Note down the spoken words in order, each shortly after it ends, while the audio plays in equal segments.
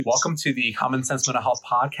Welcome to the Common Sense Mental Health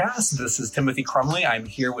Podcast. This is Timothy Crumley. I'm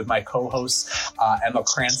here with my co-hosts, Emma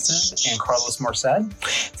Cranston and Carlos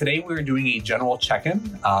Morced. Today we're doing a general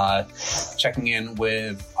check-in, checking in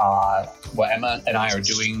with what Emma and I are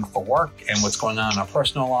doing for work and what's going on in our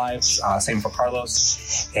personal lives. Same for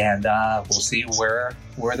Carlos. And we'll see where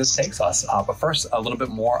this takes us. But first, a little bit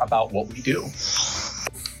more about what we do.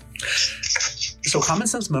 So Common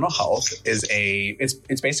Sense Mental Health is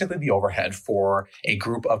it's basically the overhead for a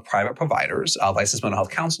group of private providers, licensed mental health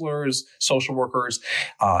counselors, social workers,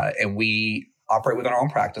 and we operate within our own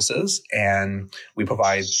practices, and we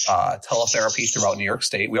provide teletherapy throughout New York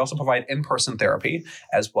State. We also provide in-person therapy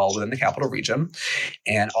as well within the capital region.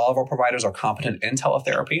 And all of our providers are competent in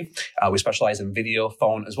teletherapy. We specialize in video,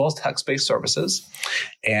 phone, as well as text-based services.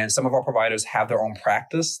 And some of our providers have their own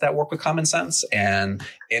practice that work with Common Sense. And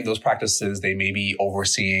in those practices, they may be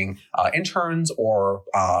overseeing interns or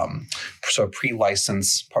sort of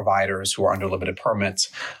pre-licensed providers who are under limited permits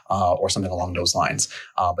or something along those lines.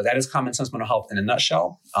 But that is Common Sense Mental Health in a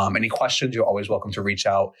nutshell. Any questions, you're always welcome to reach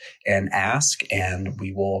out and ask, and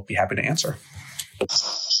we will be happy to answer.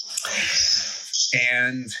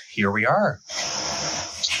 And here we are.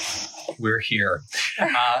 We're here.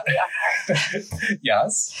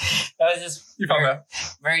 Yes. That was just you found that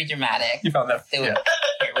very dramatic. You found that. Yeah.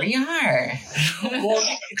 Here we are. Well,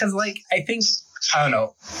 because I think, I don't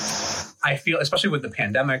know. I feel, especially with the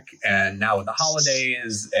pandemic and now with the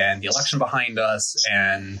holidays and the election behind us,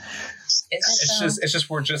 and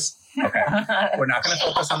we're just okay. We're not going to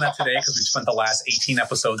focus on that today because we spent the last 18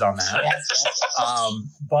 episodes on that. Yes.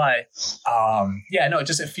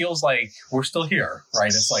 It feels like we're still here, right?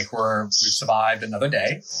 It's like we've survived another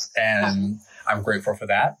day, and I'm grateful for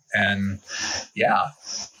that. And yeah,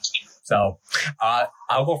 so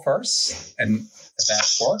I'll go first, and if that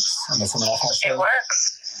works, unless someone else wants to. It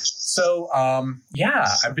works. So,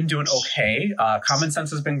 I've been doing okay. Common Sense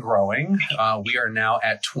has been growing. We are now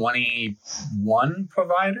at 21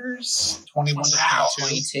 providers, 21 to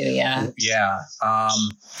 22, yeah. Yeah.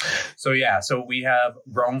 So we have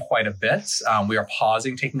grown quite a bit. We are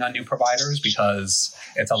pausing taking on new providers because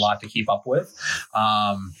it's a lot to keep up with.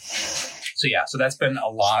 So that's been a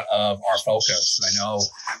lot of our focus. And I know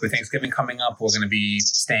with Thanksgiving coming up, we're going to be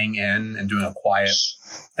staying in and doing a quiet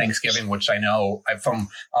Thanksgiving, which I know from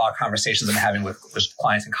conversations I'm having with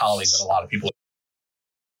clients and colleagues that a lot of people.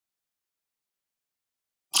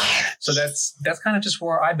 So that's kind of just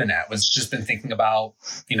where I've been at, was just been thinking about,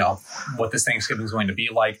 what this Thanksgiving is going to be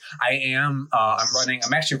like. I'm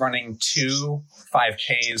actually running 2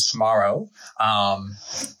 5Ks tomorrow,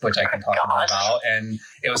 which I can talk about. And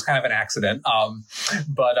it was kind of an accident.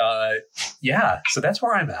 So that's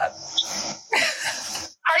where I'm at.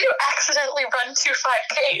 How do you accidentally run 2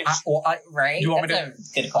 5Ks? Right? Do you want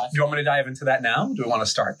That's a good question. Do you want me to dive into that now? Do we want to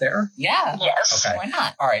start there? Yeah. Yes. Okay. Why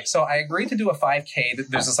not? All right. So I agreed to do a 5K.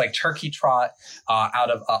 There's this turkey trot out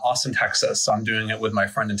of Austin, Texas. So I'm doing it with my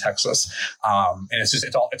friend in Texas. And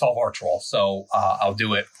it's all virtual. So I'll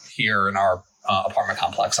do it here in our apartment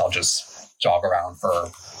complex. I'll just jog around for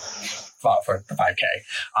the 5K.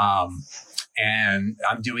 And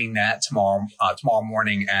I'm doing that tomorrow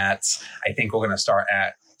morning I think we're going to start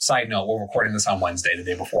at, side note, we're recording this on Wednesday, the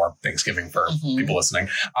day before Thanksgiving for people listening.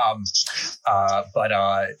 So I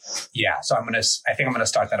think I'm going to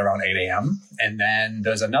start that around 8 a.m. And then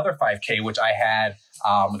there's another 5K, which I had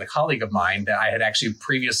with a colleague of mine that I had actually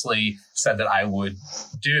previously said that I would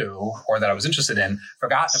do, or that I was interested in,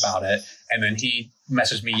 forgotten about it. And then he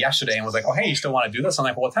messaged me yesterday and was like, "Oh, hey, you still want to do this?" I'm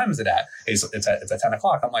like, "Well, what time is it at?" It's at 10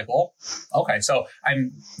 o'clock. I'm like, "Well, okay." So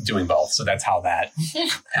I'm doing both. So that's how that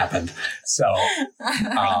happened. So,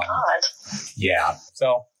 yeah.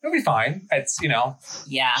 So it'll be fine. It's,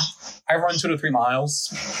 Yeah. I run 2 to 3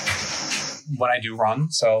 miles when I do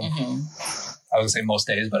run. So I was going to say most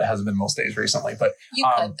days, but it hasn't been most days recently. But You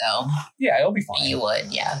could, though. Yeah, it'll be fine. You would,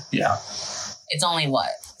 yeah. Yeah. It's only,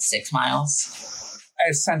 6 miles?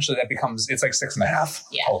 Essentially, it's like 6.5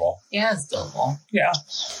 total. Yeah, it's doable. Yeah.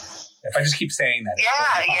 If I just keep saying that.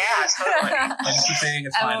 Totally. If I just keep saying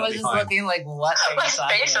it's fine, I was it'll be just fine. looking like, what are My you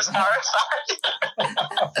talking face is about?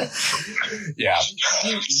 horrified. Yeah.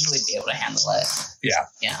 You would be able to handle it. Yeah.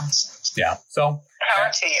 Yeah. Yeah. So. Power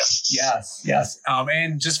to you. Yes.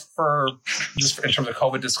 And just in terms of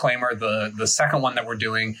COVID disclaimer, the second one that we're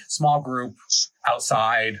doing, small group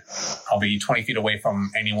outside, I'll be 20 feet away from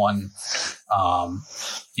anyone.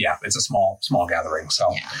 It's a small gathering.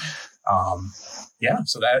 So, Yeah,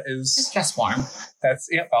 so that is... Just dress warm.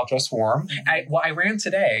 I'll dress warm. I ran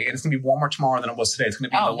today, and it's going to be warmer tomorrow than it was today. It's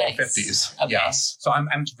going to be in the low nice. 50s. Okay. Yes. So I'm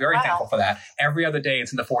very thankful for that. Every other day,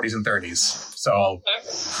 it's in the 40s and 30s. So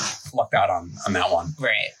lucked out on that one.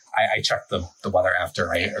 Right. I checked the weather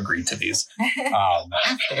after I agreed to these.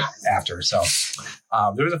 After. So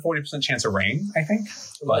there was a 40% chance of rain, I think.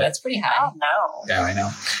 Well, that's pretty high. Oh, no. Yeah, I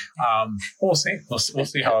know. We'll see. We'll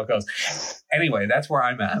see how it goes. Anyway, that's where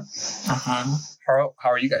I'm at. Uh-huh. How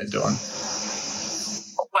are you guys doing?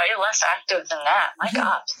 Way less active than that. My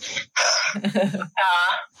God.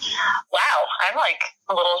 Wow. I'm like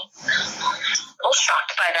a little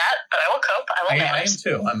shocked by that, but I will cope. I will I am manage.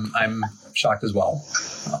 too. I'm shocked as well.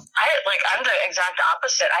 I'm the exact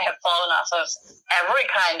opposite. I have fallen off of every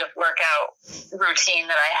kind of workout routine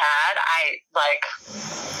that I had. I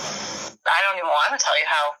don't even want to tell you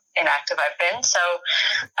how inactive I've been. So,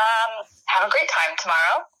 have a great time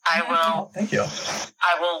tomorrow. Thank you.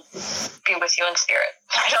 I will be with you in spirit.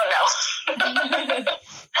 I don't know.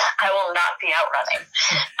 I will not be out running.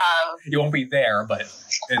 You won't be there, but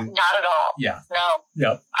Not at all. Yeah. No.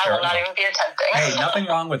 Yep. I will not even be attempting. Hey, nothing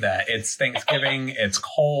wrong with that. It's Thanksgiving. It's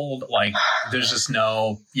cold. Like, there's just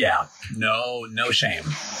no shame.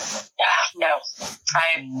 No.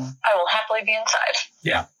 I will happily be inside.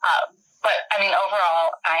 Yeah. But I mean,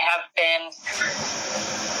 overall, I have been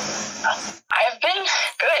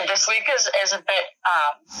good. This week is a bit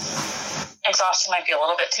exhaustion might be a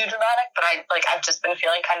little bit too dramatic, but I've just been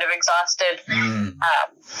feeling kind of exhausted.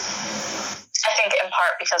 I think in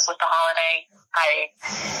part because with the holiday,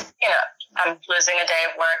 I'm losing a day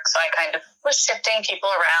of work, so I kind of was shifting people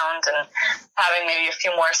around and having maybe a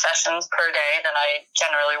few more sessions per day than I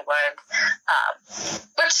generally would,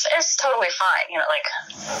 which is totally fine.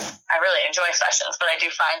 I really enjoy sessions, but I do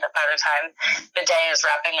find that by the time the day is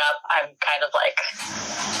wrapping up, I'm kind of like,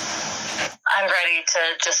 I'm ready to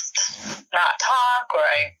just not talk, or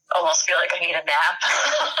I almost feel like I need a nap.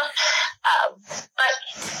 But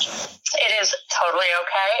it is totally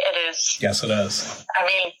okay. It is. Yes, it is. I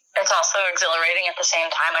mean, it's also exhilarating at the same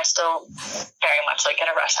time. I still very much get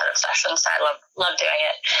a rush out of sessions. I love doing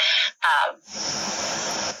it.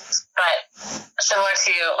 But similar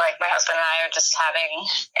to you, my husband and I are just having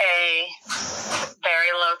a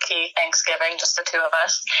very low-key Thanksgiving, just the two of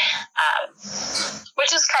us,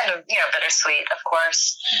 which is kind of, bittersweet, of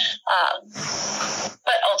course.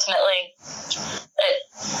 But ultimately,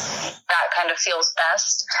 that kind of feels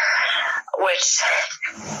best, which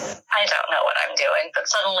I don't know what I'm doing, but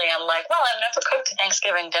suddenly I'm like, well, I've never cooked a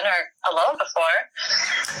Thanksgiving dinner alone before,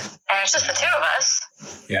 and it's just the two of us.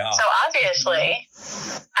 Yeah. So obviously,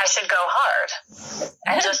 I should go hard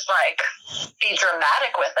and just be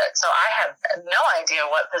dramatic with it. So I have no idea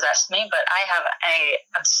what possessed me, but I have a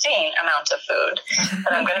obscene amount of food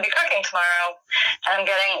that I'm going to be cooking tomorrow, and I'm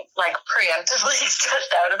getting preemptively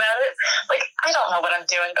stressed out about it. I don't know what I'm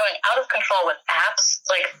doing, going out of control with apps.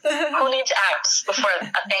 Who needs apps before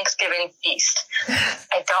a Thanksgiving feast?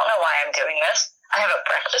 I don't know why I'm doing this. I have a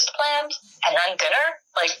breakfast planned and then dinner.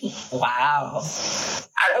 Wow.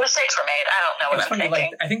 Mistakes were made. I don't know what I'm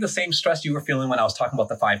thinking. I think the same stress you were feeling when I was talking about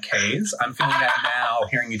the 5Ks, I'm feeling that now,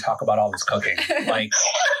 hearing you talk about all this cooking. Oh my,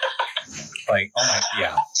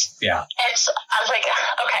 yeah. It's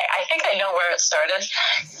okay, I think I know where it started.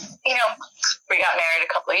 We got married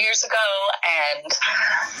a couple of years ago and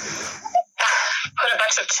put a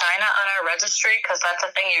bunch of china on our registry because that's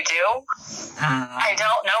a thing you do. I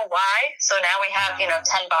don't know why. So now we have,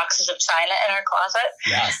 10 boxes of china in our closet.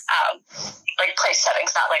 Yes. Place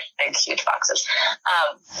settings, not big, huge boxes.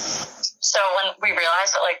 So when we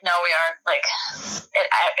realized that, no, we are,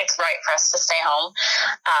 it's right for us to stay home,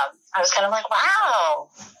 I was kind of wow,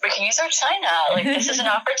 we can use our china. This is an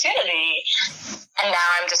opportunity. And now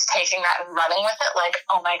I'm just taking that and running with it.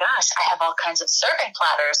 Oh my gosh, I have all kinds of serving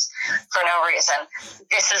platters for no reason.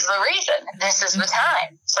 This is the reason. This is the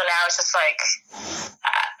time. So now it's just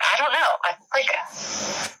I don't know.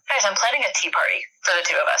 Guys, I'm planning a tea party for the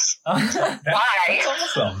two of us. Why? That's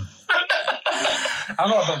awesome. I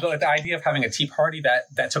don't know, but the idea of having a tea party,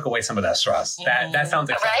 that took away some of that stress. That sounds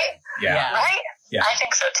exciting. Right? Yeah. Right? Yeah. I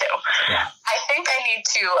think so too. Yeah. I think I need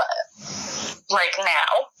to,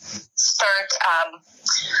 now start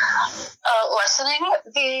lessening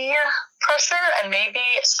the pressure and maybe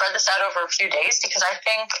spread this out over a few days, because I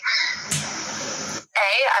think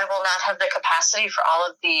I will not have the capacity for all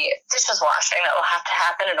of the dishes washing that will have to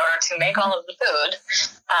happen in order to make all of the food.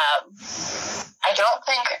 I don't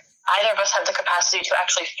think either of us have the capacity to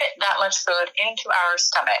actually fit that much food into our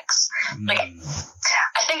stomachs.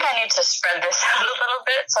 I think I need to spread this out a little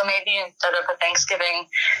bit. So maybe instead of a Thanksgiving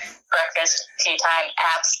breakfast, tea time,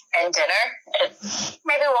 apps, and dinner,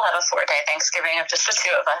 maybe we'll have a 4-day Thanksgiving of just the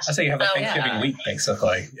two of us. I say you have a So, Thanksgiving week,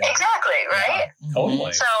 basically. Yeah. Exactly, right? Yeah,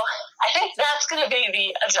 totally. So I think that's going to be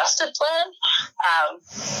the adjusted plan. I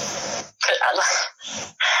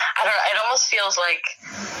don't know. It almost feels like,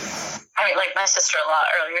 I mean, like my sister-in-law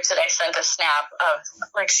earlier today sent a snap of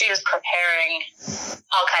like she is preparing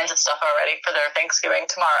all kinds of stuff already for their Thanksgiving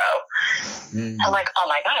tomorrow. I'm like, oh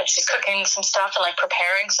my God, she's cooking some stuff and like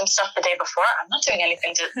preparing some stuff the day before. I'm not doing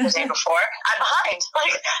anything the day before. I'm behind.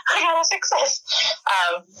 Like, I gotta fix this.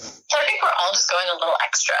 So I think we're all just going a little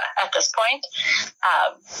extra at this point.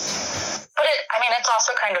 But it's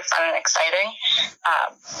also kind of fun and exciting.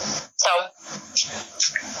 So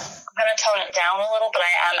I'm going to tone it down a little, but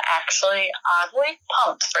I am actually oddly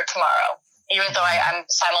pumped for tomorrow, even though I'm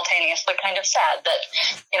simultaneously kind of sad that,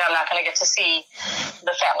 I'm not going to get to see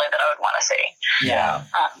the family that I would want to see. Yeah.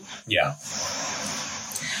 Yeah.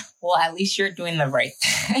 Well, at least you're doing the right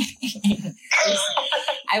thing.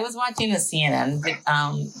 I was watching a CNN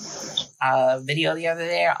video the other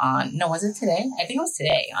day was it today? I think it was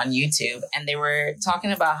today on YouTube. And they were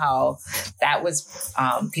talking about how that was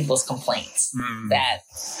people's complaints that,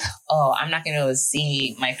 I'm not going to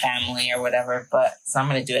see my family or whatever, so I'm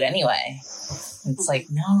going to do it anyway. It's like,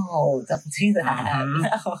 no, don't do that.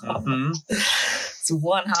 No. It's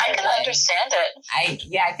one holiday. I can understand it.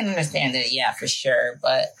 I can understand it. Yeah, for sure.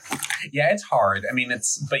 But yeah, it's hard. I mean,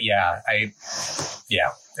 it's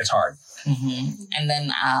hard. Mm-hmm. And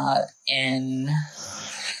then in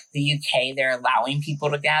the UK, they're allowing people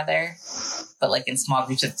to gather, but like in small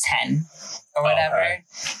groups of 10 or whatever. Okay.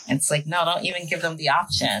 And it's like, no, don't even give them the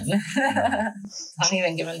option. Don't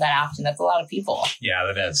even give them that option. That's a lot of people. Yeah,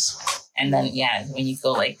 that is. And then, when you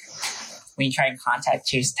go when you try and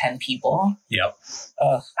choose 10 people. Yep.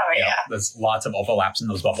 Yeah. There's lots of overlaps in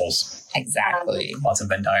those bubbles. Exactly. Lots of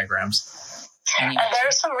Venn diagrams. And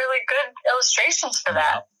there's some really good illustrations for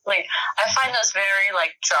that. Like, I find those very,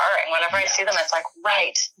 jarring. Whenever I see them, it's like,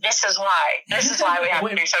 right, this is why we have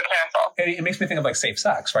to be so careful. It makes me think of, safe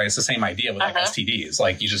sex, right? It's the same idea with, STDs.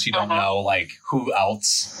 You don't know, who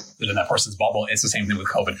else is in that person's bubble. It's the same thing with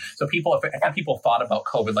COVID. So if people thought about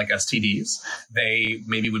COVID like STDs, they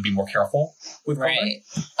maybe would be more careful with COVID. Right.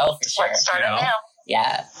 Oh, for sure. Let's start it now.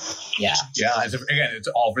 Yeah. Yeah. It's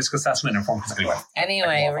all risk assessment and form.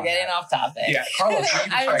 Anyway, we're getting off topic. Yeah, Carlos,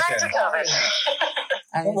 back to COVID.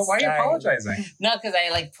 Why are you apologizing? No, because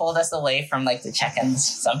I pulled us away from the check-ins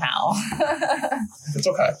somehow. It's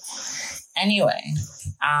okay. Anyway,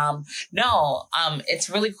 it's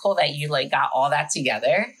really cool that you got all that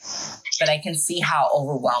together, but I can see how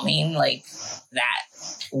overwhelming that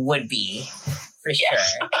would be. For sure.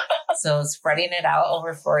 Yes. So spreading it out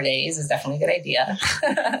over 4 days is definitely a good idea.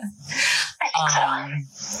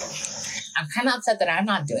 I'm kind of upset that I'm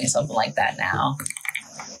not doing something like that now.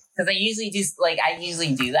 Because I usually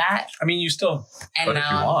do that. I mean, you still could if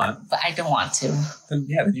you want. But I don't want to. Then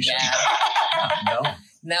you should. No.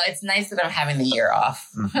 No, it's nice that I'm having the year off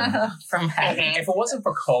from having. If it wasn't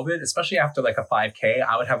for COVID, especially after a 5K,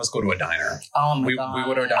 I would have us go to a diner. Oh my God. We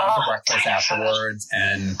would order down for breakfast afterwards,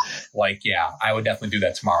 and I would definitely do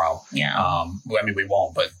that tomorrow. Yeah. We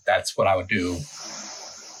won't, but that's what I would do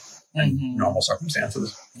in normal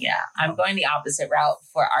circumstances. Yeah, I'm going the opposite route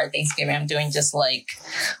for our Thanksgiving. I'm doing just we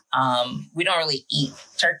don't really eat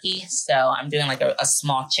turkey, so I'm doing a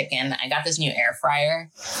small chicken. I got this new air fryer,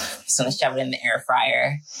 so I'm gonna shove it in the air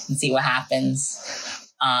fryer and see what happens.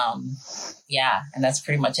 And that's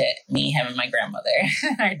pretty much it. Me, him, and my grandmother,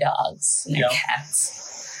 our dogs, and our cats.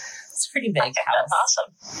 It's a pretty big house. That's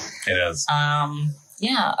awesome. It is.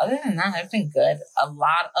 Other than that, I've been good. A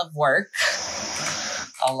lot of work.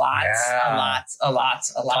 A lot.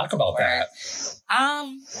 Talk about that. I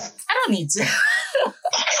don't need to.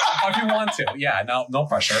 If you want to. Yeah, no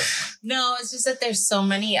pressure. No, it's just that there's so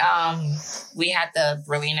many. We had the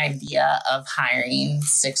brilliant idea of hiring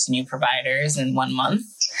 6 new providers in 1 month.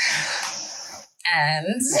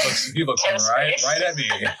 And you look right at me.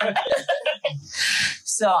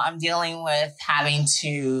 So I'm dealing with having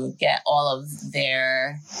to get all of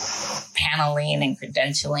their paneling and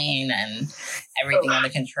credentialing and everything under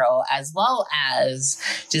control, as well as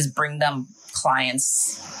just bring them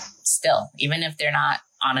clients still, even if they're not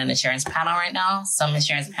on an insurance panel right now. Some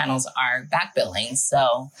insurance panels are back billing.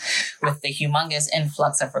 So with the humongous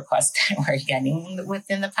influx of requests that we're getting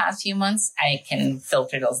within the past few months, I can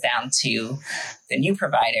filter those down to the new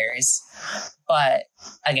providers. But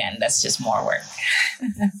again, that's just more work.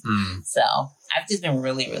 So I've just been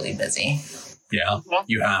really, really busy. Yeah,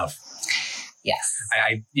 you have. Yes.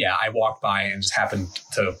 I walked by and just happened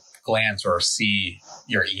to glance or see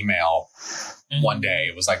your email one day.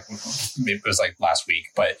 It was like last week,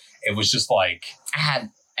 but it was just like I had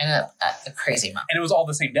a crazy amount. And it was all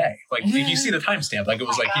the same day. Like, if you see the timestamp, like, it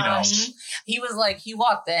was like, you know. He was like, he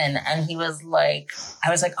walked in and he was like, I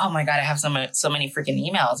was like, oh my God, I have so many freaking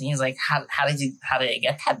emails. And he's like, how did it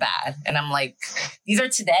get that bad? And I'm like, these are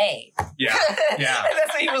today. Yeah. Yeah. And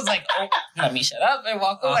that's when he was like, oh, let me shut up and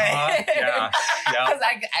walk away. Yeah. Yeah.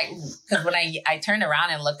 Because when I turned around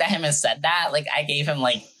and looked at him and said that, like, I gave him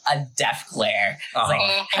like a death glare.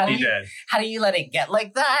 Like, how do you let it get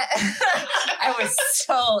like that? I was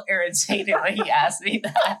so irritated when he asked me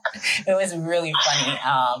that. It was really funny.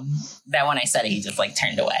 That when I said it, he just like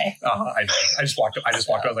turned away. I did. I just walked. I was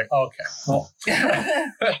like, oh, okay, well, danger.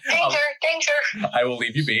 I will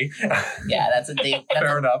leave you be. Yeah, that's a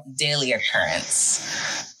fair enough. Daily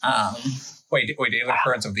occurrence. Wait, daily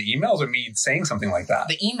occurrence of the emails or me saying something like that?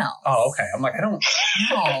 The email. Oh, okay. I'm like, I don't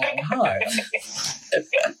know.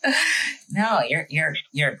 No,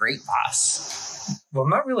 you're a great boss. Well,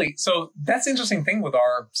 not really. So that's the interesting thing with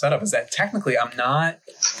our setup is that technically I'm not.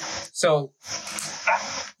 So,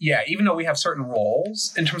 yeah, even though we have certain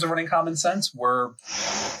roles in terms of running Common Sense, we're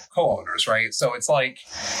co-owners, right? So it's like,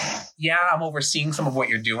 yeah, I'm overseeing some of what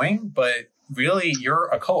you're doing, but really you're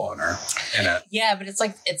a co-owner in it. Yeah, but it's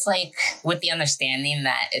like with the understanding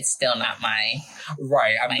that it's still not my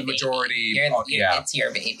right. I'm the majority. It's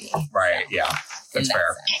your baby. Right. So, yeah. That's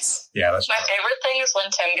fair. Sense. Yeah, that's my favorite thing is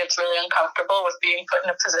when Tim gets really uncomfortable with being put in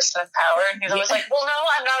a position of power, and he's always like, "Well, no,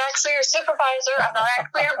 I'm not actually your supervisor. I'm not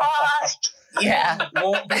actually your boss." Yeah.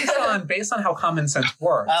 Well, based on how Common Sense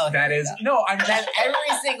works, that is that's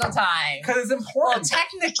every single time because it's important. Well,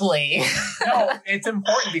 technically, no, it's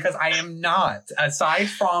important because I am not. Aside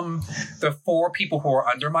from the 4 people who are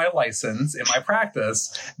under my license in my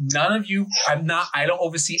practice, none of you. I don't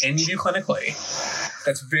oversee any of you clinically.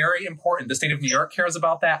 That's very important. The state of New York cares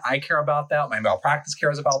about that. I care about that. My malpractice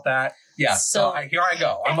cares about that. Yeah. So here I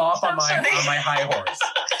go. I'm off on my high horse.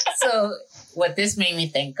 So what this made me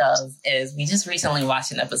think of is we just recently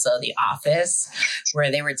watched an episode of The Office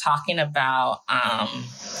where they were talking about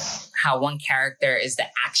how one character is the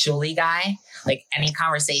actually guy. Like any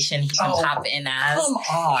conversation he can pop in as. Come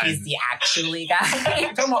on. He's the actually guy.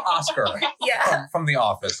 You're talking about Oscar. Yeah. From The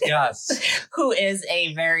Office. Yes. Who is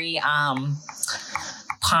a very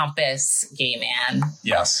pompous gay man.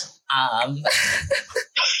 Yes.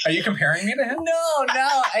 Are you comparing me to him? No.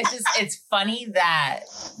 It's funny that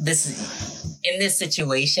in this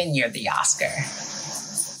situation, you're the Oscar.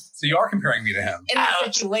 So you are comparing me to him. In the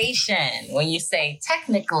situation, when you say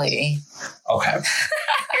technically. Okay.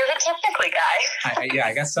 You're the technically guy.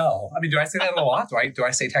 I guess so. I mean, do I say that a lot? Do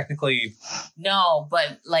I say technically? No,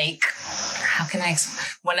 but like, how can I?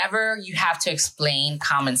 Whenever you have to explain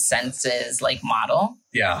Common Sense's like model,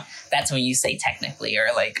 that's when you say technically or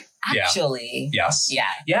like actually. Yes. Yeah.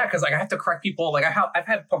 Yeah, because like I have to correct people. Like I've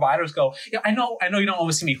had providers go, I know you don't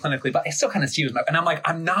always see me clinically, but I still kind of see you as my. And I'm like,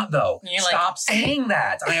 I'm not though. Stop saying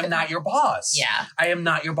that. I am not your boss. Yeah. I am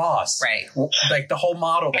not your boss. Right. Like the whole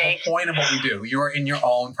model, the whole point of what we do. You are in your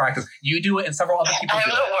own practice. You do it, and several other people do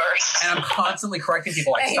it. I'm the worst. And I'm constantly correcting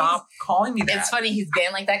people. Like, stop calling me that. It's funny he's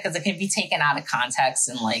getting like that because it can be taken out of context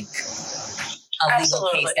and like a legal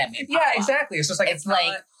case that may pop up. Exactly. It's just like it's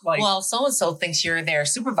like well, so and so thinks you're their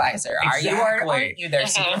supervisor. Exactly. Are you or aren't you their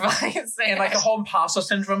supervisor? And like the whole imposter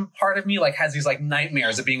syndrome part of me like has these like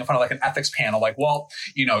nightmares of being in front of like an ethics panel. Like, well,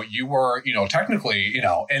 you were, technically,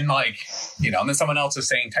 and like, and then someone else is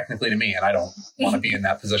saying technically to me, and I don't want to be in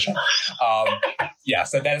that position. So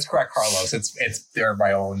that is correct, Carlos. They're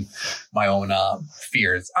my own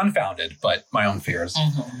fears, unfounded, but my own fears.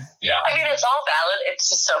 Mm-hmm. Yeah. I mean, it's all valid. It's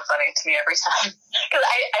just so funny to me every time because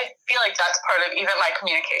I feel like that's part of even my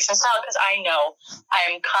communication style because I know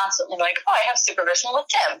I'm constantly like, I have supervision with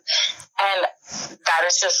Tim, and that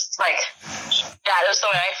is just like that is the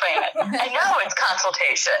way I frame it. I know it's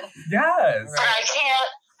consultation. Yes. But I can't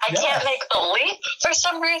make the leap for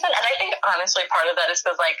some reason. And I think, honestly, part of that is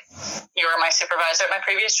because, like, you were my supervisor at my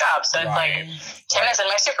previous job. So it's like, Tim is in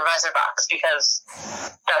my supervisor box because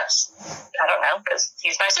because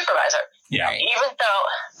he's my supervisor. Yeah. Even though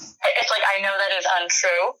it's like, I know that is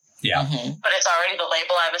untrue. Yeah. Mm-hmm. But it's already the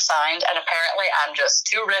label I've assigned. And apparently I'm just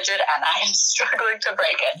too rigid and I am struggling to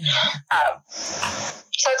break it.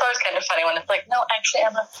 So it's always kind of funny when it's like, no, actually,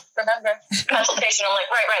 remember, consultation. I'm like,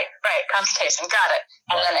 right, consultation, got it.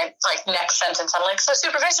 And then it's like next sentence, I'm like, so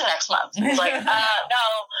supervision next month. It's like, no,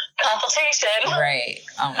 consultation. Right.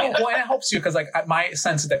 Well, and it helps you because like my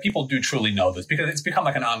sense is that people do truly know this because it's become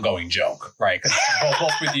like an ongoing joke, right? Because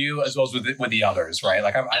both with you as well as with the others, right?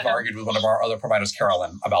 Like I've argued with one of our other providers,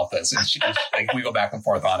 Carolyn, about this? And like we go back and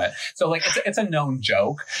forth on it. So like it's a known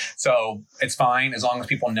joke. So it's fine as long as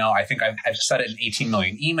people know. I think I've said it in 18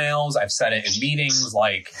 million emails. I've said it in meetings.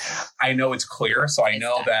 Like I know it's clear. So I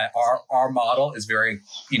know that our model is very,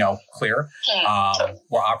 clear.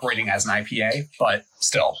 We're operating as an IPA, but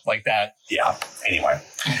still like that. Yeah. Anyway,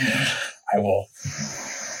 I will.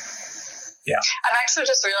 Yeah. I'm actually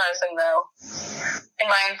just realizing, though, in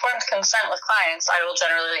my informed consent with clients, I will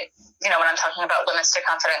generally, when I'm talking about limits to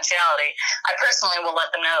confidentiality, I personally will let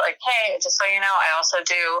them know, like, hey, just so you know, I also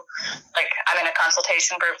do, like, I'm in a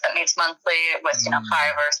consultation group that meets monthly with, 5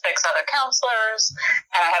 or 6 other counselors,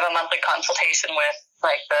 and I have a monthly consultation with,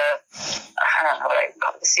 like, I don't know what I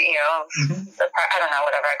call it, the CEO of I don't know,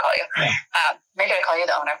 whatever I call you. Yeah. Maybe I call you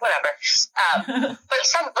the owner, whatever. But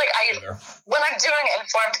when I'm doing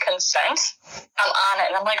informed consent, I'm on it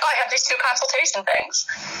and I'm like, oh, I have these 2 consultation things.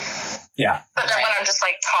 Yeah. But then when I'm just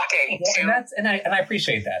like talking and I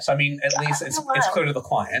appreciate that. So I mean, at least it's clear to the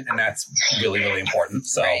client, and that's really, really important.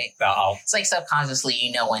 So it's like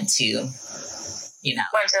subconsciously, when to. When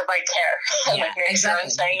to like care. Yeah, exactly.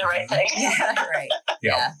 Saying the right thing. Yeah, right.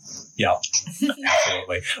 Yeah.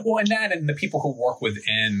 Absolutely. Well, and the people who work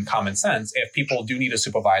within Common Sense, if people do need a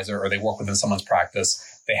supervisor or they work within someone's practice,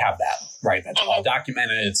 they have that, right? That's all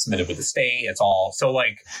documented. It's submitted with the state. It's all, so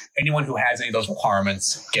like anyone who has any of those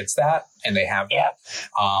requirements gets that, and they have that.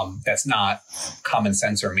 That's not Common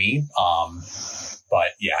Sense or me.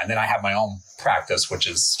 But yeah, and then I have my own practice, which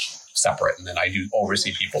is separate, and then I do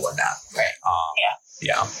oversee people in that. Right.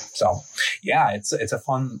 Yeah. So yeah, it's a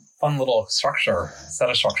fun little set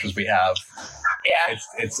of structures we have. Yeah.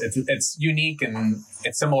 It's unique, and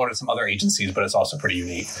it's similar to some other agencies, but it's also pretty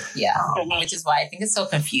unique. Yeah. Which is why I think it's so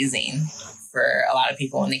confusing for a lot of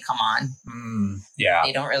people when they come on. Yeah.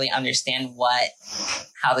 They don't really understand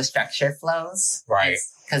how the structure flows. Right.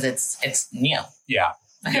 Because it's new. Yeah.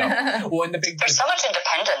 Yeah. Well, there's so much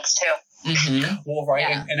independence too. Mm-hmm. Well, right.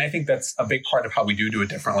 Yeah. And I think that's a big part of how we do it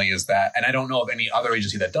differently is that, and I don't know of any other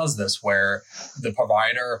agency that does this, where the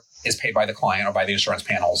provider is paid by the client or by the insurance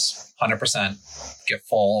panels, 100%,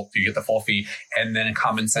 you get the full fee. And then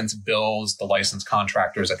Common Sense bills the licensed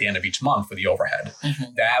contractors at the end of each month for the overhead.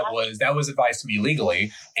 Mm-hmm. That was advised to me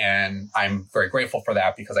legally. And I'm very grateful for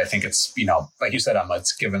that, because I think it's, like you said, Emma,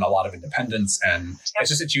 it's given a lot of independence, and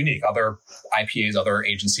it's unique. Other IPAs, other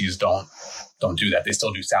agencies don't do that. They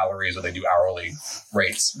still do salaries, or they do hourly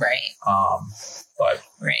rates. Right. But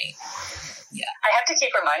right. Yeah. I have to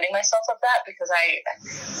keep reminding myself of that, because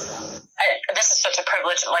this is such a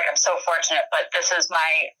privilege. Like, I'm so fortunate, but this is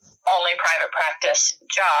my only private practice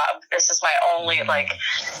job. This is my only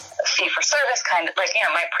fee for service kind of,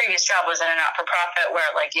 my previous job was in a not-for-profit where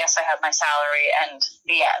yes, I have my salary and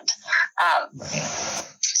the end.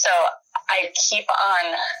 So I keep on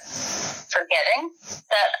forgetting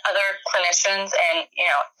that other clinicians and,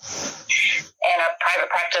 in a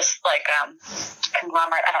private practice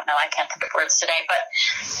conglomerate, I don't know, I can't think of words today, but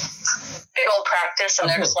big old practice, and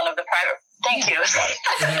they're just one of the private, thank you.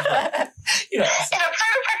 In a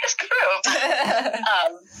private practice group,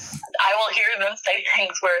 I will hear them say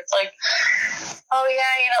things where it's like, oh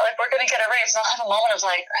yeah, we're going to get a raise. And I'll have a moment of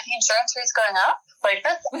are the insurance rates going up?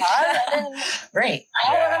 That's odd. Right.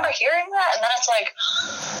 I don't remember hearing that. And then it's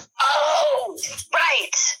oh,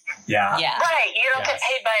 right. Yeah. Right. You don't get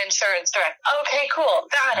paid by insurance direct. Okay, cool.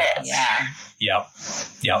 Got it. Yeah.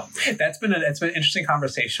 Yep. That's been an interesting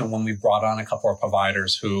conversation when we've brought on a couple of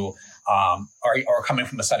providers who are coming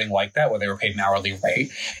from a setting like that, where they were paid an hourly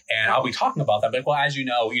rate. And I'll be talking about that. But as you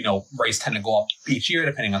know, rates tend to go up each year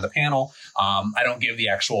depending on the panel. I don't give the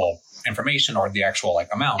actual information or the actual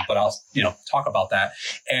amount, but I'll talk about that.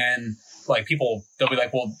 And people, they'll be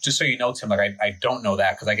like, well, just so you know, Tim, I don't know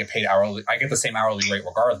that, because I get paid hourly. I get the same hourly rate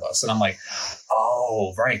regardless. And I'm like,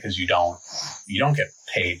 oh, right, because you don't get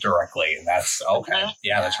paid directly, and that's okay.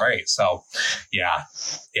 Yeah, that's right. So, yeah,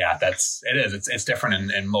 it's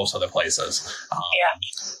different in most other places.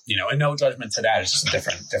 And no judgment to that. It's just a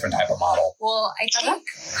different type of model. Well, I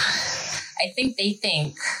think they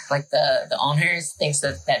think the owners thinks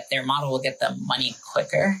that their model will get them money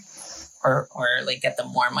quicker. Or get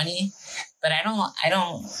them more money, but I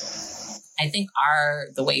think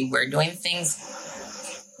the way we're doing things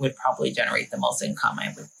would probably generate the most income.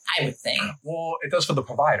 I would think. Well, it does for the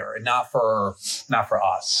provider, and not for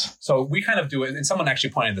us. So we kind of do it, and someone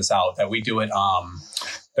actually pointed this out, that we do it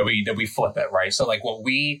that we flip it, right? So what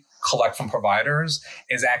we collect from providers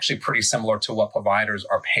is actually pretty similar to what providers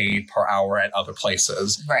are paid per hour at other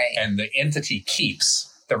places, right? And the entity keeps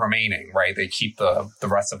the remaining, right? They keep the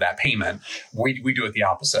rest of that payment. We do it the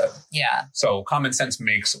opposite. Yeah. So Common Sense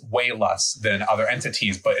makes way less than other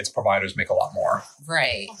entities, but its providers make a lot more.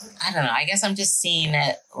 Right. I don't know. I guess I'm just seeing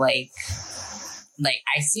it like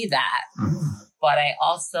I see that, but I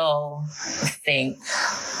also think,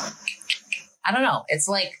 I don't know. It's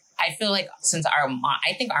like, I feel like since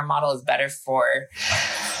I think our model is better for,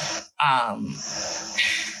 I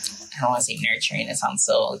don't want to say nurturing, it sounds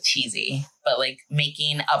so cheesy, but like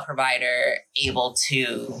making a provider able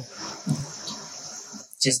to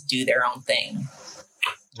just do their own thing.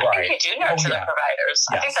 I think you do nurture the providers.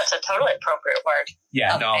 Yes. I think that's a totally appropriate word.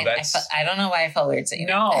 Yeah, okay, no, that's... I don't know why I felt weird saying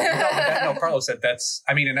No, Carlos said that's...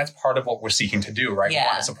 I mean, and that's part of what we're seeking to do, right? Yeah. We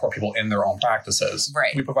want to support people in their own practices.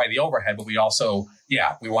 Right. We provide the overhead, but we also,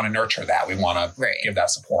 we want to nurture that. We want to give that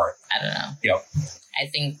support. I don't know. Yep. I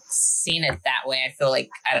think seeing it that way, I feel like,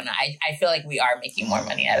 I don't know. I feel like we are making more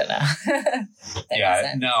money. I don't know.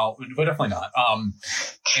 No, we're definitely not.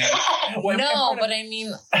 But I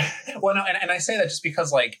mean... Well, no, and I say that just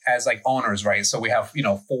because, like, as like owners, right? So we have,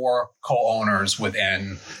 4 co-owners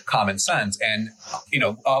within Common Sense, and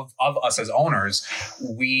of us as owners,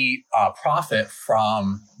 we profit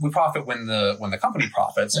when the company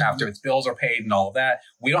profits after its bills are paid and all of that.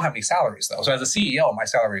 We don't have any salaries though. So as a CEO, my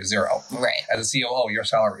salary is 0. Right. As a COO, your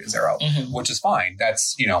salary is 0, which is fine.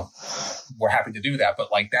 That's we're happy to do that,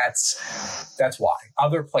 but like that's why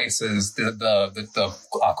other places the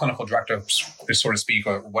clinical director, so to speak,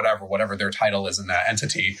 or whatever their title is in that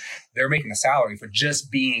entity, they're making a salary for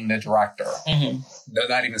just being the director. They're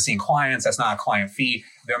not even seeing clients. That's not a client fee.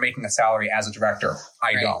 They're making a salary as a director.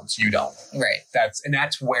 I don't. You don't. Right. That's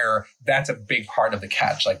a big part of the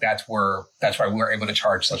catch. Like that's why we're able to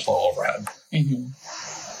charge such low overhead.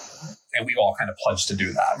 And we've all kind of pledged to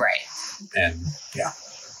do that. Right. And Yeah.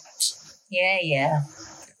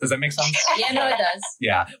 Does that make sense? Yeah, no, it does.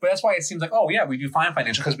 Yeah. But that's why it seems like, we do fine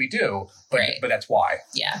financial because we do. But that's why.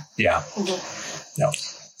 Yeah. Yeah. No.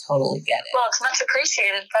 Totally get it. Well, it's much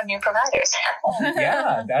appreciated from your providers.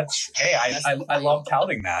 Yeah, I love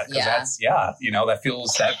touting that because that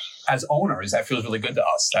feels that as owners, that feels really good to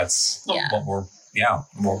us. That's what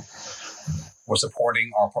we're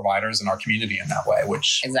supporting our providers and our community in that way,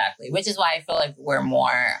 which is why I feel like we're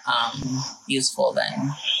more useful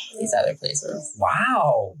than these other places.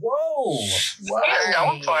 Wow. Whoa. He's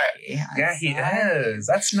known for it. Yeah, he is.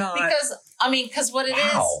 That's not because what it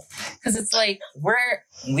is, because it's like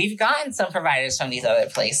we've gotten some providers from these other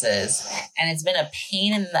places, and it's been a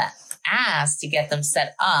pain in the ass to get them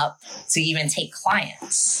set up to even take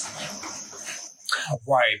clients.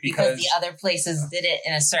 Right, because the other places did it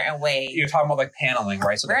in a certain way. You're talking about like paneling,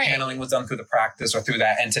 right? So the paneling was done through the practice or through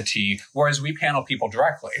that entity, whereas we panel people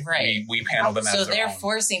directly. Right. We panel them as their own. So they're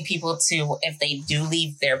forcing people to, if they do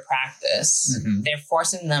leave their practice, they're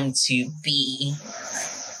forcing them to be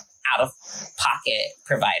out-of-pocket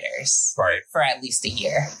providers, right, for at least a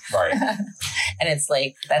year, right. And it's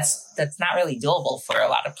like that's not really doable for a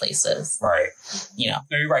lot of places, right? No,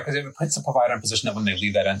 you're right, because it puts the provider in a position that when they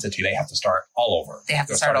leave that entity, they have to start all over. They have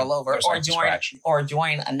to start all over, or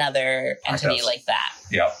join another entity like that.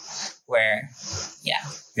 Yeah. Where, yeah.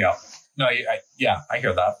 No, I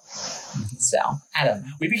hear that. So I don't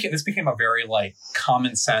know. This became a very like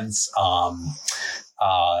Common Sense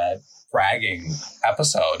bragging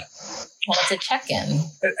episode. Well, it's a check-in.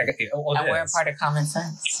 And we're a part of Common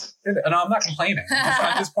Sense. No, I'm not complaining.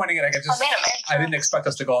 I'm just pointing it. I didn't expect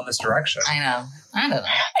us to go in this direction. I know. I don't know.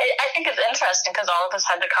 I think it's interesting because all of us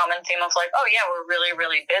had the common theme of like, we're really,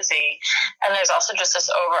 really busy. And there's also just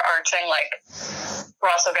this overarching, like,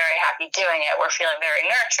 we're also very happy doing it. We're feeling very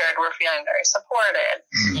nurtured. We're feeling very supported.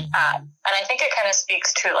 And I think it kind of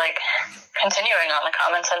speaks to, like, continuing on the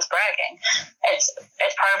Common Sense bragging. It's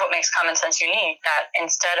part of what makes Common Sense unique, that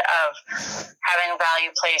instead of having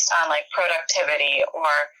value placed on, like, productivity or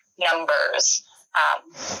numbers,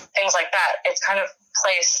 things like that, it's kind of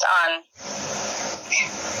placed on,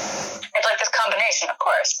 it's like this combination, of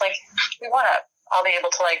course. Like, we want to all be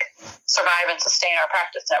able to, like, survive and sustain our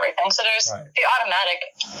practice and everything. So there's the automatic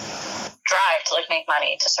drive to, like, make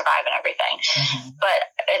money, to survive and everything.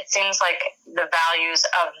 But it seems like the values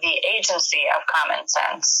of the agency of Common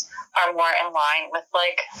Sense are more in line with,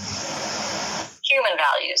 like, human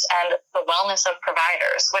values and the wellness of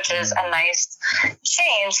providers, which is a nice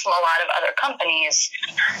change from a lot of other companies.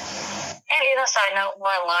 And side note,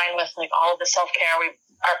 more in line with, like, all of the self-care we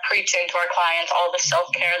are preaching to our clients, all the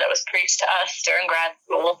self-care that was preached to us during grad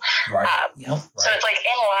school. So it's like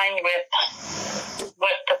in line with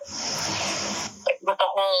what the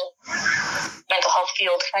whole mental health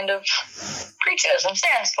field kind of preaches and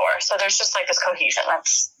stands for. So there's just like this cohesion.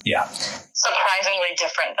 That's Yeah. Surprisingly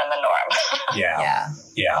different than the norm.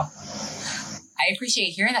 Yeah. I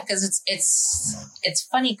appreciate hearing that, because it's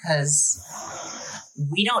funny because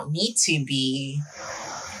we don't need to be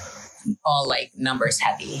all like numbers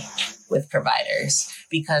heavy with providers,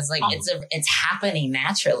 because like it's happening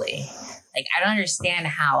naturally. Like, I don't understand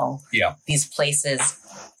how these places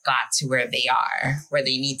got to where they are, where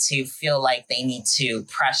they need to feel like they need to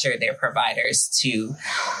pressure their providers to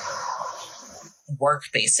work,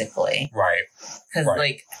 basically. Right. Because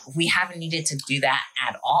like, we haven't needed to do that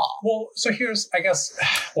at all. Well, so here's, I guess,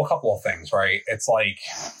 a couple of things, right? It's like,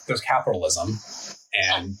 there's capitalism,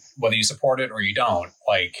 and whether you support it or you don't,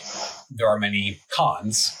 like, there are many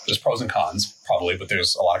cons. There's pros and cons, probably, but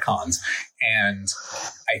there's a lot of cons. And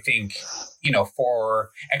I think,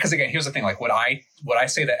 because again, here's the thing, like, would I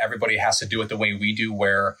say that everybody has to do it the way we do,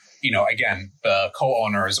 where, again, the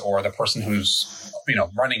co-owners or the person who's,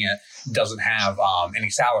 running it doesn't have any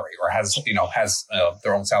salary, or has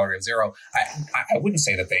their own salary of zero. I wouldn't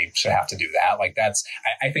say that they should have to do that. Like,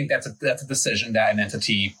 I think that's a decision that an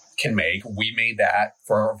entity can make. We made that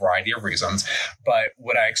for a variety of reasons, but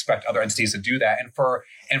would I expect other entities to do that? And for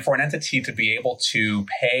an entity to be able to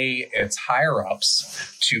pay its higher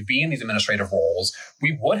ups to be in these administrative roles,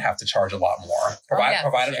 we would have to charge a lot more.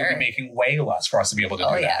 Providers would be making way less for us to be able to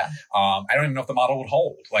do that. I don't even know if the model would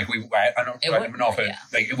hold. Like, I don't even know if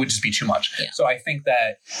it would just be too much. Yeah. So I think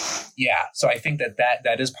that,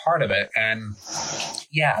 that is part of it. And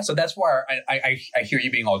so that's where I hear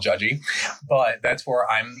you being all judgy, but that's where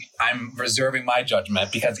I'm reserving my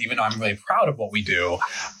judgment, because even though I'm really proud of what we do,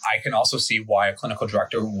 I can also see why a clinical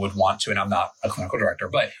director would want to, and I'm not a clinical director,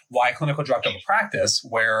 but why a clinical director of a practice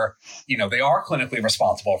where, they are clinically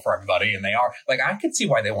responsible for everybody, and they are, like, I could see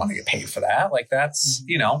why they want to get paid for that. Like, that's,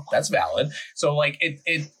 that's valid. So like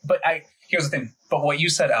here's the thing. But what you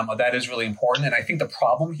said, Emma, that is really important. And I think the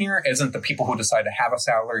problem here isn't the people who decide to have a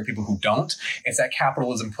salary, people who don't. It's that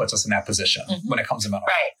capitalism puts us in that position when it comes to mental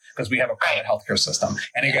health, because we have a private healthcare system.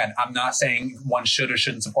 And again, I'm not saying one should or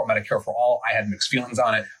shouldn't support Medicare for all. I had mixed feelings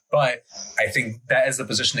on it. But I think that is the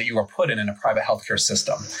position that you are put in a private healthcare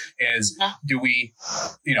system, is do we,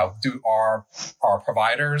 do our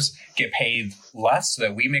providers get paid less so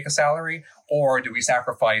that we make a salary, or do we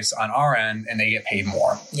sacrifice on our end and they get paid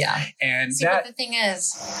more? Yeah. And but the thing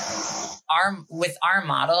is, with our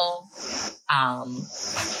model,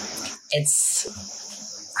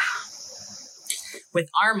 with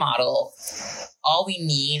our model, all we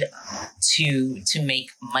need to make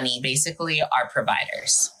money basically are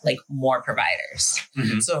providers, like more providers.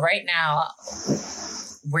 Mm-hmm. So right now,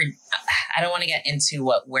 I don't want to get into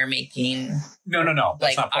what we're making. No.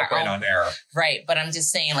 That's not appropriate on air. Right. But I'm just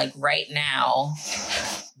saying, like, right now,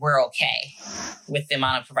 we're okay with the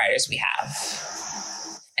amount of providers we have.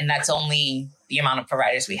 And that's only the amount of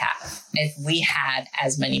providers we have. If we had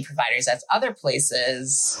as many providers as other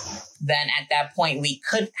places, then at that point we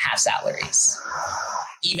could have salaries,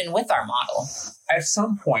 even with our model. At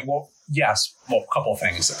some point, yes. Well, a couple of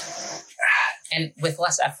things. And with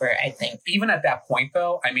less effort, I think. Even at that point,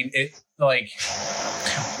 though, I mean,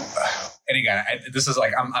 and again, this is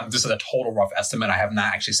a total rough estimate. I have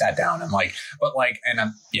not actually sat down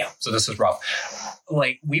so this is rough.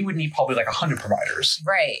 Like, we would need probably 100 providers,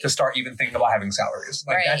 right, to start even thinking about having salaries.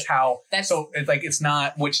 Like, that's how. So it's like, it's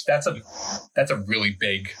not. Which that's a really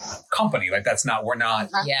big company. Like, that's not. We're not.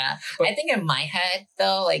 Yeah, but I think in my head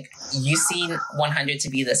though, like, you see 100 to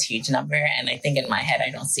be this huge number, and I think in my head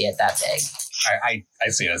I don't see it that big. I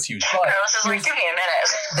see it as huge. But Carlos is like, give me a minute.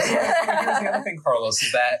 Here's the other thing, Carlos,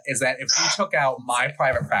 is that if we took out my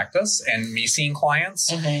private practice and me seeing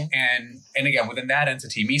clients, and again, within that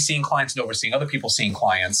entity, me seeing clients and overseeing other people seeing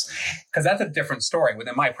clients, because that's a different story.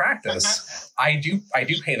 Within my practice, I do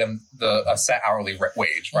pay them a set hourly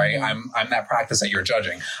wage, right? I'm that practice that you're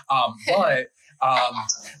judging.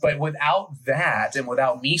 But without that, and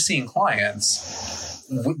without me seeing clients,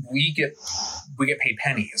 we get paid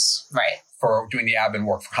pennies, right, for doing the admin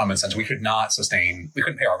work for Common Sense. We couldn't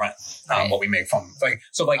pay our rent, what we make from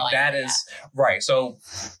that is right. So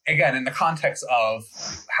again, in the context of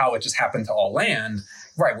how it just happened to all land,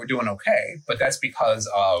 right, we're doing okay, but that's because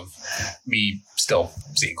of me still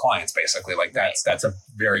seeing clients, basically. Like, that's a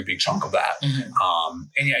very big chunk of that. Mm-hmm.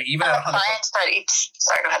 And yeah, even at 100 clients that each.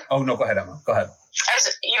 Sorry, go ahead. Oh no, go ahead, Emma. Go ahead. I was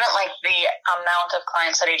even the amount of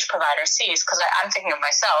clients that each provider sees, because I'm thinking of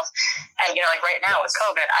myself, and right now with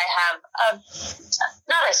COVID, I have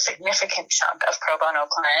not a significant chunk of pro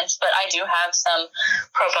bono clients, but I do have some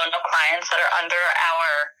pro bono clients that are under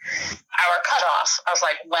our cutoff of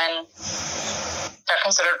when they're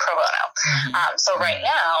considered pro bono. So right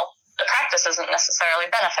now, the practice isn't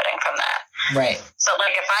necessarily benefiting from that. Right. So,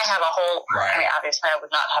 like, if I have a whole, I mean, obviously I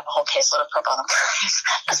would not have a whole caseload of pro bono clients.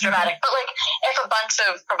 That's dramatic. But, like, if a bunch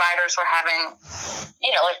of providers were having,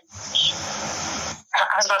 you know, like,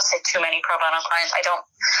 I was about to say too many pro bono clients. I don't,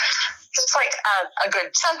 just like a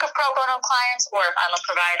good chunk of pro bono clients, or if I'm a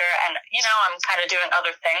provider and, you know, I'm kind of doing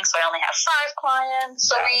other things, so I only have 5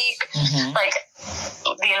 clients a week, like,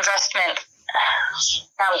 the investment,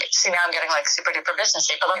 now I'm getting like super duper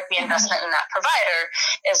businessy, but like the investment in that provider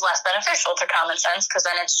is less beneficial to common sense, because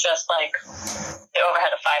then it's just like the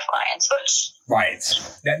overhead of 5 clients, which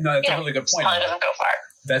that's a really good point. Probably doesn't go far.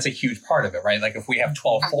 That's a huge part of it, right? Like if we have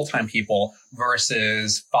 12 full-time people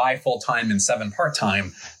versus 5 full-time and 7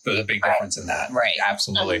 part-time, there's a big difference in that. Right.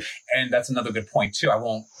 Absolutely. And that's another good point too. I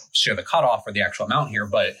won't share the cutoff or the actual amount here,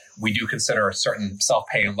 but we do consider a certain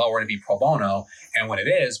self-pay and lower to be pro bono. And when it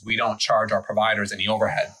is, we don't charge our providers any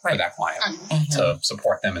overhead for that client to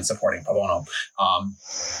support them in supporting pro bono.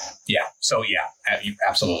 So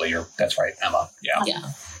absolutely. That's right, Emma. Yeah.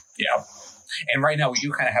 And right now we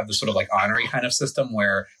do kind of have this sort of like honorary kind of system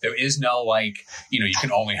where there is no like, you know, you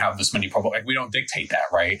can only have this many pro bono. Like we don't dictate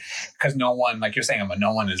that, right? Because no one, like you're saying, Emma,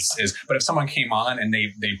 no one is. But if someone came on and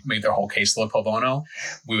they made their whole caseload pro bono,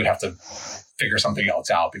 we would have to figure something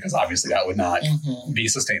else out, because obviously that would not be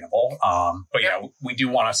sustainable. But yeah, we do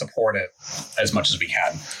want to support it as much as we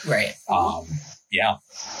can. Right. Yeah.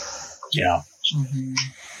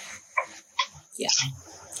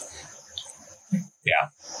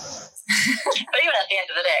 But even at the end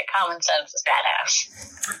of the day, common sense is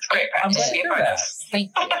badass. It's great I'm practice glad to to be a hear part that. of.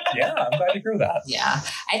 Thank you. Yeah, I'm glad to hear that. Yeah,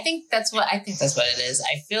 I think that's what it is.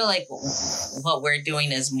 I feel like what we're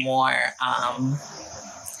doing is more,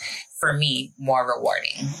 for me, more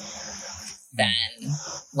rewarding than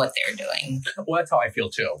what they're doing. Well, that's how I feel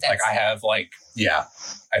too. I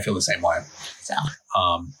feel the same way. So,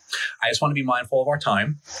 I just want to be mindful of our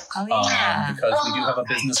time. Because we do have a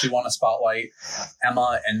business we want to spotlight,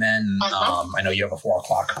 Emma, and then I know you have a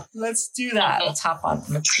 4:00. Let's do that. Let's hop on.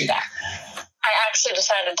 Let's do that. I actually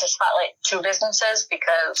decided to spotlight 2 businesses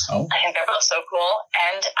because I think they're both so cool.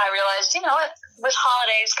 And I realized, you know, with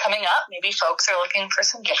holidays coming up, maybe folks are looking for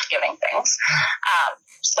some gift-giving things.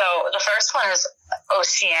 So the first one is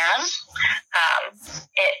Ocean.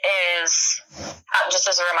 It is, just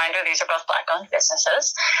as a reminder, these are both Black-owned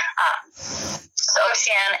businesses. So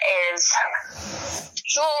Ocean is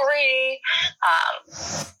jewelry,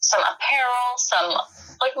 some apparel, some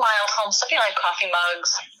like mild home stuff, you know, like coffee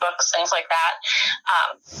mugs, books, things like that.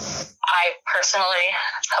 I personally,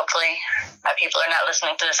 hopefully my people are not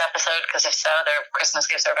listening to this episode, because if so, their Christmas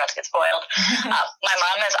gifts are about to get spoiled. My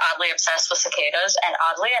mom is oddly obsessed with cicadas, and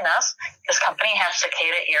oddly enough, this company has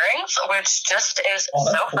cicada earrings, which just is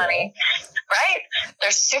so funny, right?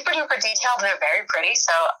 They're super duper detailed. They're very pretty.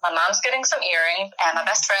 So my mom's getting some earrings, and my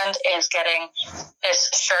best friend is getting this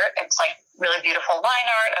shirt. It's like really beautiful line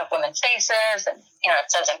art of women's faces, and you know, it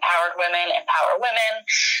says empowered women, empower women.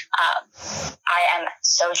 I am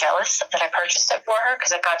so jealous that I purchased it for her,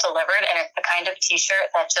 because it got delivered, and it's the kind of t-shirt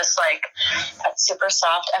that just like that super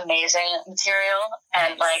soft, amazing material,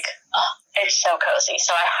 and like it's so cozy.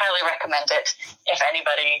 So I highly recommend it if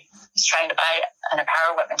anybody is trying to buy an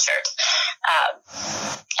Empower Women shirt.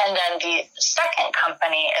 And then the second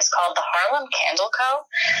company is called the Harlem Candle Co.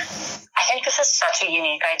 I think this is such a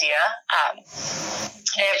unique idea.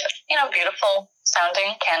 They have, you know, beautiful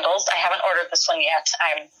sounding candles. I haven't ordered this one yet.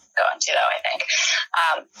 I'm going to, though, I think.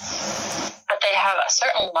 But they have a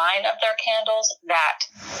certain line of their candles that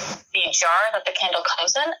the jar that the candle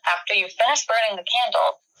comes in, after you finish burning the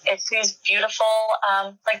candle, it's these beautiful,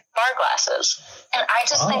 like bar glasses. And I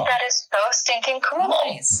just think that is so stinking cool.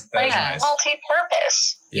 Nice. Like,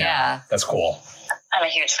 multi-purpose. Yeah. That's cool. I'm a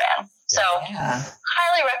huge fan. So,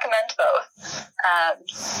 highly recommend both.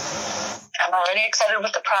 I'm already excited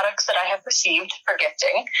with the products that I have received for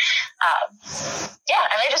gifting.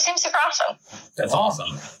 And they just seem super awesome. That's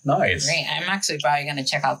awesome. Nice. Great. I'm actually probably going to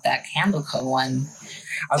check out that Candle Co. one.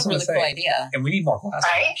 I was That's a really cool idea. And we need more glasses,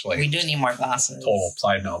 actually. We do need more glasses. Total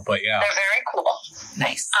side note, but yeah. They're very cool.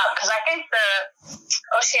 Nice. Because I think the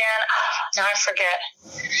Ocean, now I forget,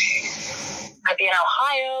 might be in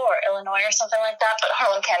Ohio or Illinois or something like that, but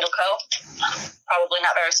Harlem Candle Co., probably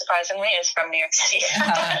not very surprisingly, is from New York City.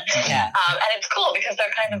 And it's cool because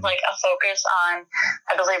they're kind of like a focus on,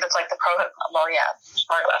 I believe it's like the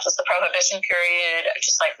bar glasses, the Prohibition period,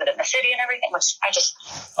 just like within the city and everything, which I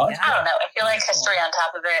don't know. I feel like history on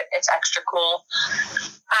top of it, it's extra cool.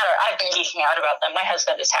 I've been geeking out about them. My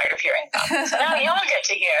husband is tired of hearing them. So now y'all get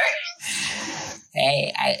to hear.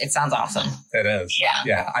 Hey, it sounds awesome. It is.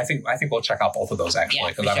 Yeah. I think we'll check out both both of those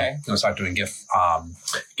actually, because I'm going to start doing gift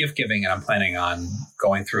giving, and I'm planning on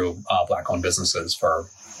going through Black-owned businesses for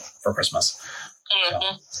Christmas.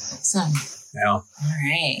 Mm-hmm. So, awesome. Yeah. All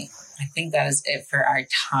right. I think that is it for our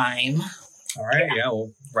time. All right. Yeah,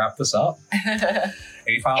 we'll wrap this up.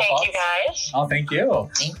 Any final thoughts? Thank you, guys. Oh, thank you.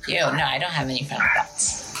 Thank you. No, I don't have any final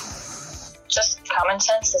thoughts. Just common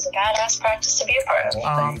sense is a badass practice to be a part of.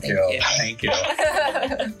 Well, thank you. Thank you.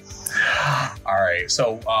 All right.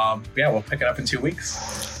 So, we'll pick it up in 2 weeks.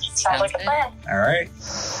 Sounds like a plan. All right.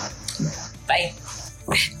 Bye.